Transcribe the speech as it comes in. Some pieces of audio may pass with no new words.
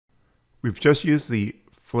We've just used the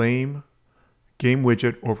Flame game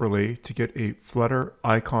widget overlay to get a Flutter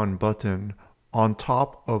icon button on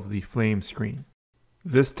top of the Flame screen.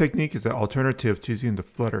 This technique is an alternative to using the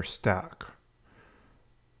Flutter stack.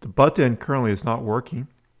 The button currently is not working,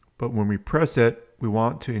 but when we press it, we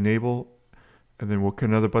want to enable, and then we'll click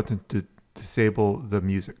another button to disable the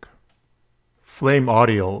music. Flame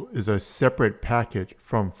Audio is a separate package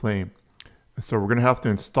from Flame, and so we're going to have to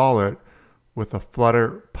install it with a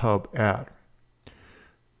Flutter pub add.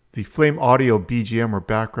 The Flame Audio BGM or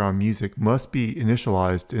background music must be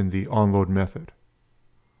initialized in the onload method.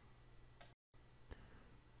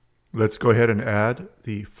 Let's go ahead and add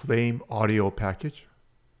the Flame Audio package.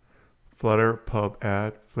 Flutter pub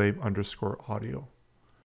add flame underscore audio.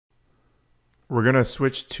 We're going to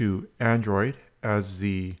switch to Android as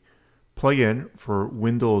the plugin for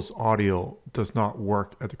Windows Audio does not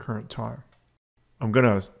work at the current time. I'm going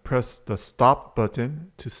to press the stop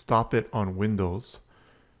button to stop it on Windows.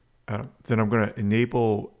 Then I'm going to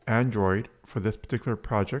enable Android for this particular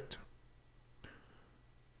project.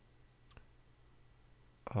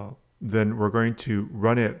 Then we're going to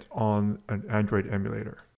run it on an Android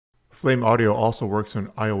emulator. Flame Audio also works on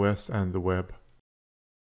iOS and the web.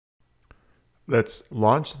 Let's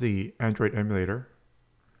launch the Android emulator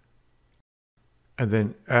and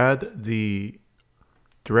then add the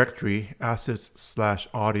directory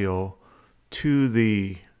assets/audio to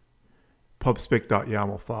the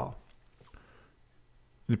pubspec.yaml file.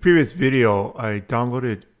 In the previous video, I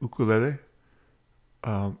downloaded ukulele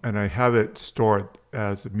and I have it stored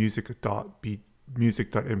as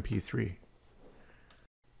music.mp3.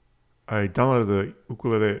 I downloaded the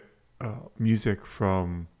ukulele music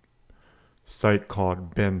from a site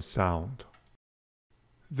called Ben Sound.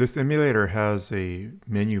 This emulator has a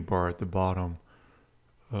menu bar at the bottom.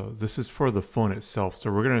 This is for the phone itself,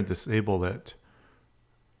 so we're going to disable it.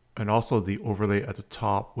 And also the overlay at the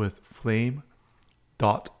top with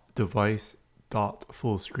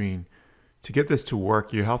flame.device.fullscreen. To get this to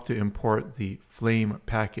work, you have to import the Flame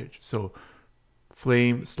package. So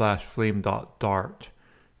flame/flame.dart,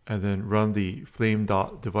 and then run the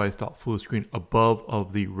flame.device.fullscreen above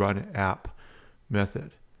of the run app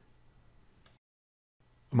method.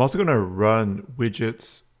 I'm also going to run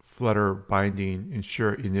widgets Flutter binding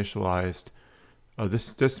ensure initialized.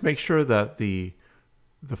 Just make sure that the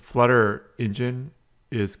Flutter engine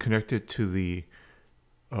is connected to the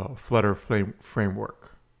Flutter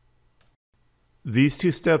framework. These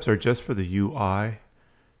two steps are just for the UI.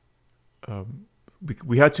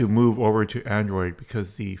 We had to move over to Android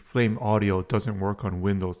because the Flame Audio doesn't work on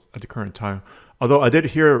Windows at the current time. Although I did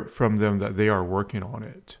hear from them that they are working on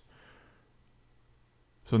it.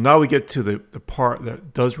 So now we get to the part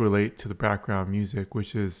that does relate to the background music,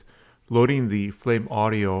 which is loading the Flame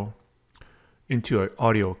Audio into an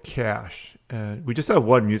audio cache. And we just have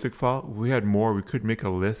one music file. If we had more, we could make a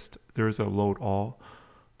list. There is a load all,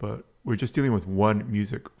 but we're just dealing with one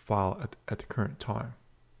music file at the current time.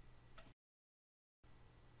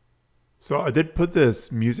 So I did put this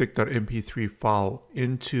music.mp3 file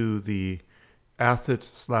into the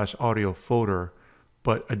assets/audio folder,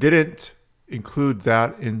 but I didn't include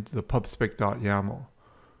that into the pubspec.yaml.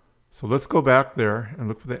 So let's go back there and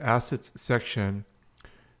look for the assets section,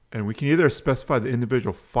 and we can either specify the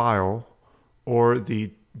individual file or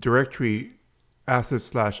the directory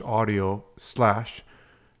assets/audio/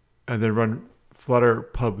 and then run flutter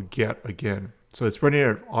pub get again. So it's running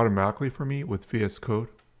it automatically for me with VS Code.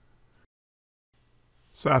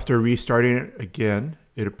 So after restarting it again,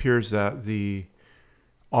 it appears that the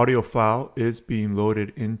audio file is being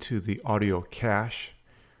loaded into the audio cache.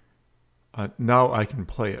 Now I can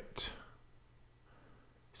play it.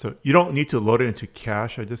 So you don't need to load it into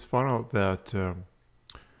cache. I just found out that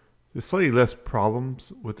there's slightly less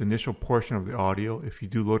problems with the initial portion of the audio if you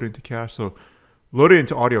do load it into cache. So loading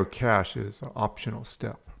into audio cache is an optional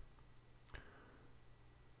step.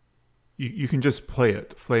 You can just play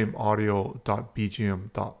it,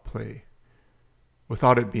 flameaudio.bgm.play,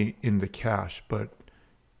 without it being in the cache, but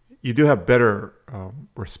you do have better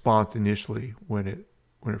response initially when it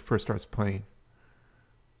first starts playing.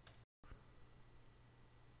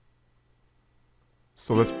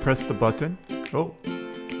 So let's press the button. Oh,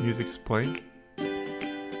 music's playing.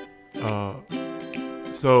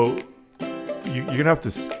 So you're gonna have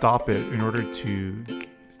to stop it in order to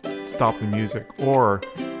stop the music, or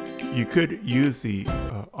you could use the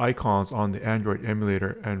icons on the Android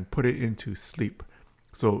emulator and put it into sleep.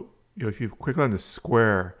 So if you click on the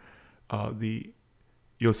square,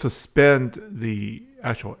 you'll suspend the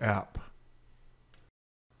actual app.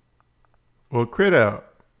 We'll create a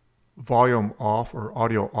volume off or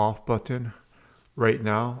audio off button right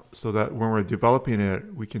now so that when we're developing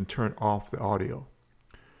it, we can turn off the audio.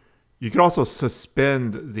 You can also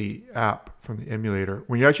suspend the app from the emulator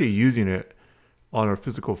when you're actually using it on a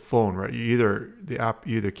physical phone, right? You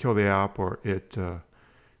either kill the app or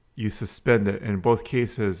you suspend it. In both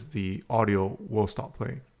cases, the audio will stop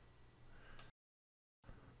playing.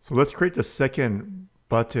 So let's create the second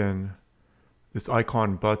button, this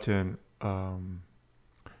icon button,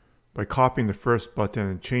 by copying the first button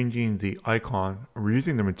and changing the icon. We're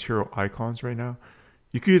using the material icons right now.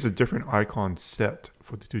 You could use a different icon set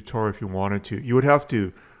for the tutorial if you wanted to. You would have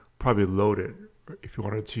to probably load it if you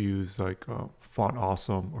wanted to use like Font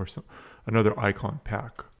Awesome or another icon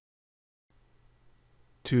pack.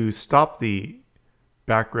 To stop the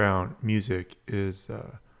background music is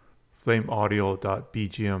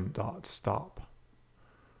flameaudio.bgm.stop.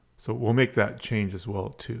 So we'll make that change as well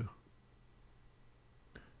too.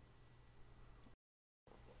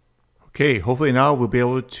 Okay, hopefully now we'll be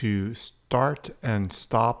able to start and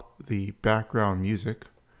stop the background music.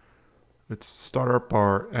 Let's start up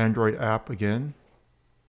our Android app again.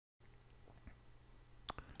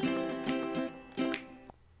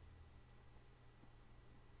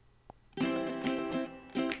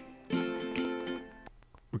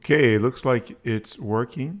 Okay, it looks like it's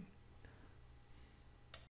working.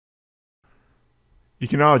 You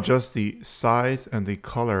can now adjust the size and the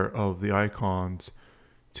color of the icons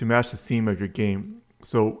to match the theme of your game.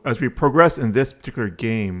 So as we progress in this particular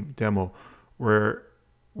game demo,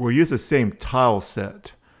 we'll use the same tile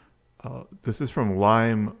set. This is from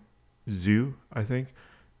LimeZu, I think.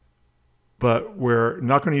 But we're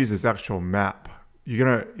not going to use this actual map. You're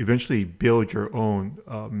going to eventually build your own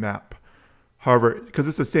map. However, because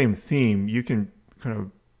it's the same theme, you can kind of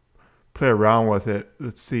play around with it.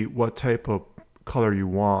 Let's see what type of color you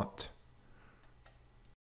want.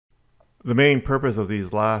 The main purpose of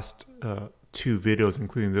these last two videos,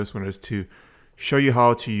 including this one, is to show you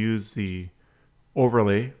how to use the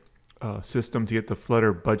overlay system to get the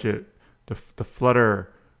Flutter budget, the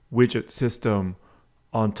Flutter widget system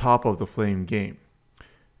on top of the Flame game.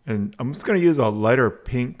 And I'm just going to use a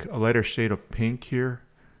lighter shade of pink here.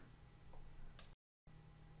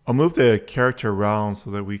 I'll move the character around so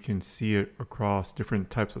that we can see it across different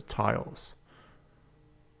types of tiles.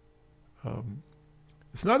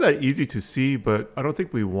 It's not that easy to see, but I don't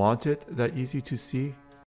think we want it that easy to see.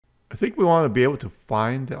 I think we want to be able to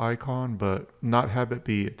find the icon, but not have it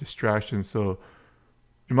be a distraction. So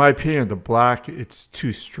in my opinion, the black, it's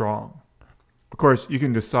too strong. Of course, you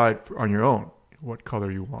can decide on your own what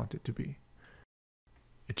color you want it to be.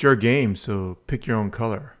 It's your game, so pick your own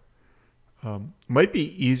color. Might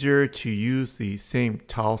be easier to use the same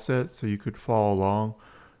tile set so you could follow along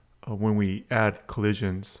when we add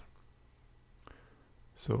collisions.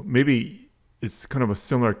 So maybe it's kind of a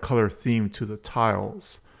similar color theme to the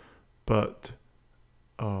tiles, but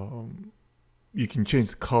you can change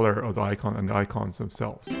the color of the icon and the icons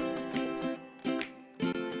themselves.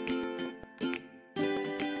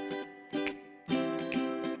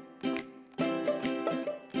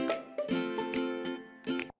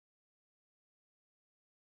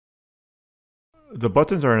 The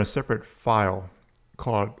buttons are in a separate file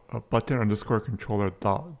called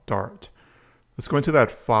button_controller.dart. Let's go into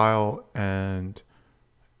that file and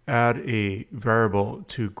add a variable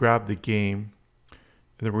to grab the game.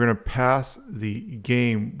 And then we're going to pass the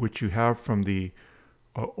game which you have from the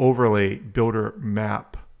overlay builder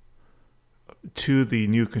map to the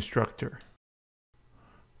new constructor.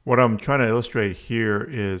 What I'm trying to illustrate here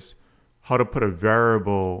is how to put a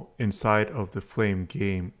variable inside of the Flame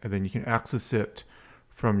game, and then you can access it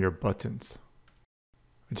from your buttons.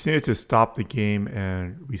 I just needed to stop the game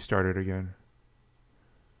and restart it again.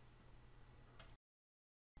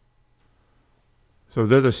 So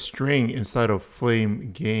there's a string inside of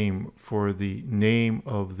Flame game for the name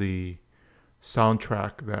of the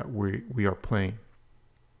soundtrack that we are playing.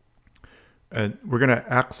 And we're going to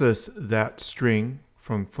access that string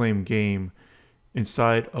from Flame game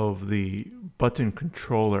inside of the button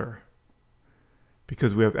controller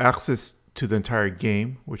because we have access to the entire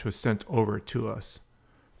game, which was sent over to us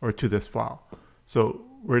or to this file. So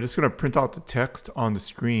we're just going to print out the text on the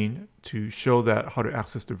screen to show that how to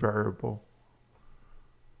access the variable.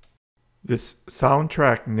 This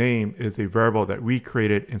soundtrack name is a variable that we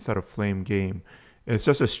created inside of Flame game. It's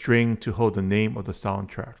just a string to hold the name of the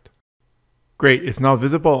soundtrack. Great, it's now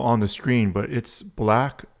visible on the screen, but it's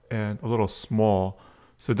black and a little small,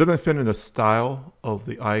 so it doesn't fit in the style of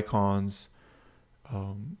the icons,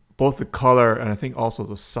 both the color and I think also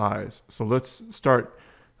the size. So let's start,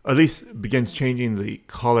 at least begin changing the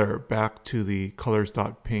color back to the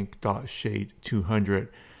colors.pink.shade 200,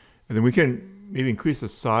 and then we can maybe increase the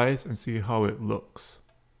size and see how it looks.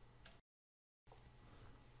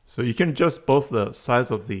 So you can adjust both the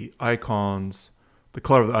size of the icons, the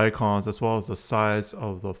color of the icons, as well as the size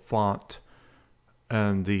of the font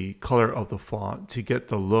and the color of the font to get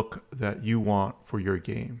the look that you want for your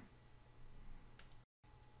game.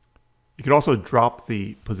 You could also drop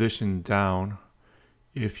the position down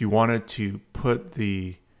if you wanted to put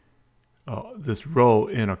the this row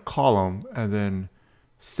in a column and then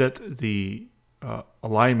set the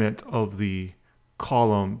alignment of the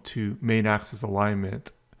column to main axis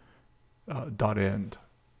alignment dot end.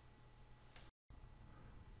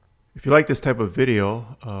 If you like this type of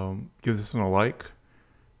video, give this one a like.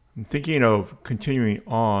 I'm thinking of continuing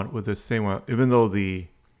on with the same one, even though the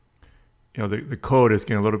code is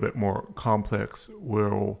getting a little bit more complex.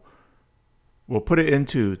 We'll put it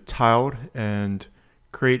into tiled and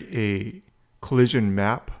create a collision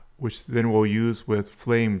map, which then we'll use with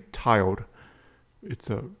Flame Tiled. It's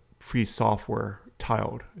a free software,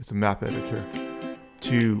 Tiled. It's a map editor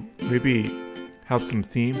to maybe have some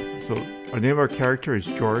theme. So our name of our character is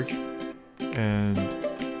George, and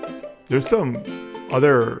there's some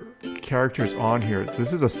other characters on here.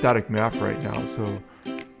 This is a static map right now,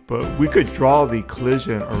 but we could draw the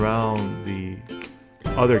collision around the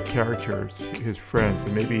other characters, his friends,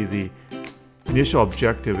 and maybe the initial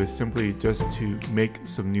objective is simply just to make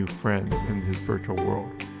some new friends in his virtual world.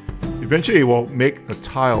 Eventually we'll make the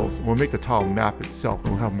tiles, we'll make the tile map itself,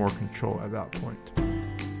 and we'll have more control at that point.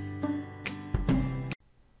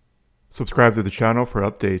 Subscribe to the channel for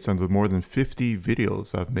updates on the more than 50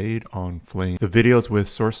 videos I've made on Flame. The videos with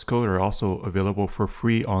source code are also available for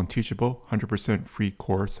free on Teachable, 100% free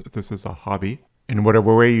course if this is a hobby. In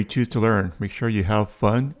whatever way you choose to learn, make sure you have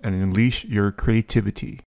fun and unleash your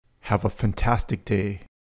creativity. Have a fantastic day.